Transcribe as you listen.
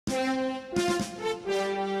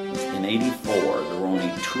'84, there were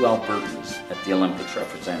only 2 Albertans at the Olympics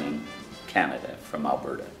representing Canada from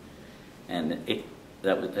Alberta. And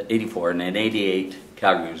that was '84, and in '88,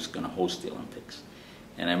 Calgary was going to host the Olympics.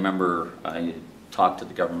 And I remember I talked to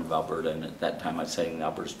the government of Alberta, and at that time I was sitting in the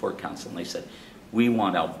Alberta Sport Council, and they said, we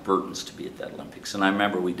want Albertans to be at that Olympics. And I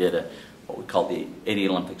remember we did what we called the 80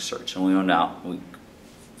 Olympic search, and we went out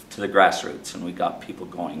to the grassroots, and we got people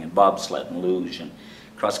going in bobsled and luge and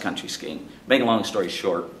cross-country skiing. Make a long story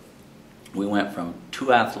short, we went from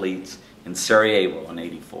 2 athletes in Sarajevo in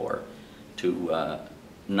 '84 to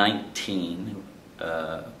 19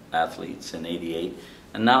 athletes in '88,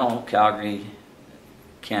 and now Calgary,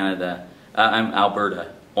 Canada,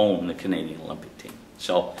 Alberta own the Canadian Olympic team.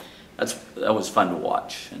 So that was fun to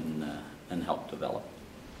watch and help develop.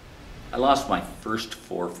 I lost my first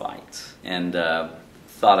 4 fights and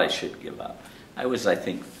thought I should give up. I was, I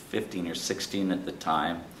think, 15 or 16 at the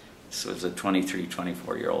time. This was a 23,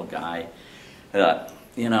 24-year-old guy. I thought,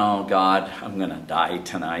 you know, God, I'm going to die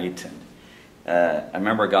tonight. And I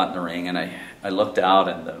remember I got in the ring, and I looked out,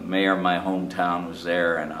 and the mayor of my hometown was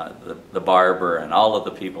there, and the barber, and all of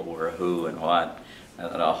the people were who and what. I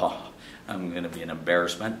thought, oh, I'm going to be an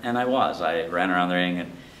embarrassment. And I was. I ran around the ring, and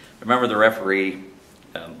I remember the referee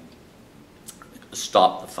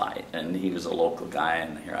stopped the fight, and he was a local guy,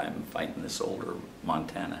 and here I'm fighting this older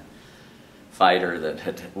Montana fighter that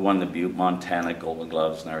had won the Butte, Montana Golden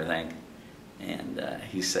Gloves and everything. And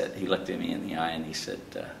he said, he looked at me in the eye, and he said,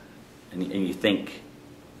 and you think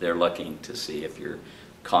they're looking to see if you're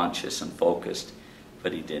conscious and focused,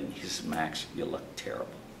 but he didn't. He says, Max, you look terrible.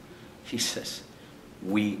 He says,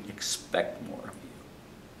 we expect more of you.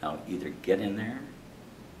 Now either get in there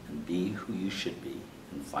and be who you should be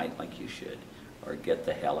and fight like you should, or get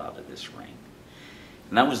the hell out of this ring.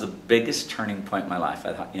 And that was the biggest turning point in my life.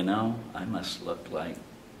 I thought, you know, I must look like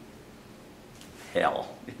hell.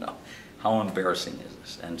 You know, how embarrassing is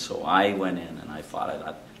this? And so I went in and I fought. I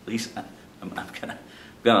thought, at least I'm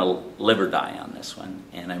gonna live or die on this one.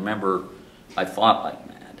 And I remember I fought like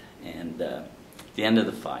mad. And at the end of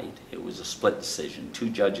the fight, it was a split decision. 2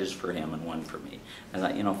 judges for him and 1 for me. I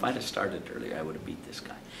thought, you know, if I'd have started earlier, I would have beat this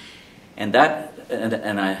guy. And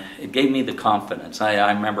it gave me the confidence.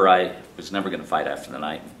 I remember I was never going to fight after the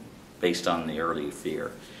night based on the early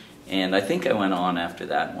fear. And I think I went on after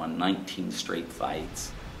that and won 19 straight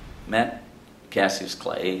fights. Met Cassius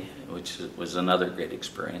Clay, which was another great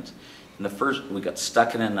experience. And the first, we got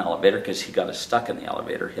stuck in an elevator because he got us stuck in the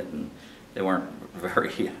elevator hitting. They weren't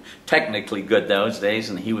very technically good those days,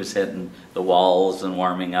 and he was hitting the walls and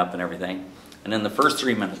warming up and everything. And in the first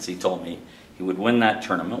 3 minutes he told me he would win that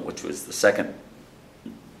tournament, which was the second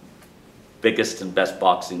biggest and best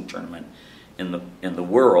boxing tournament in the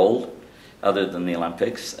world, other than the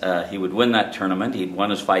Olympics. He would win that tournament. He'd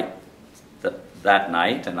won his fight that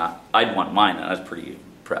night, and I'd won mine, and I was pretty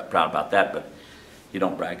proud about that, but you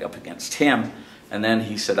don't brag up against him. And then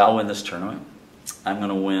he said, I'll win this tournament. I'm going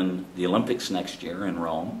to win the Olympics next year in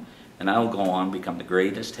Rome, and I'll go on and become the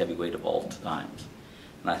greatest heavyweight of all times.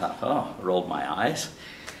 And I thought, oh, I rolled my eyes.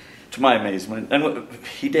 To my amazement, and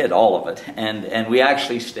he did all of it, and we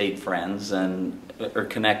actually stayed friends and are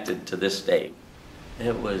connected to this day.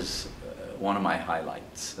 It was one of my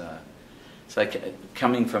highlights. It's like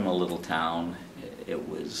coming from a little town. It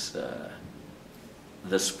was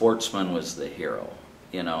the sportsman was the hero,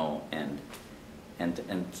 you know, and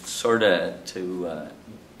sort of to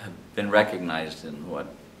have been recognized in what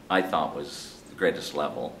I thought was the greatest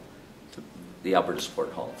level, the Alberta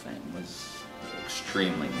Sport Hall of Fame was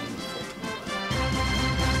extremely meaningful to me.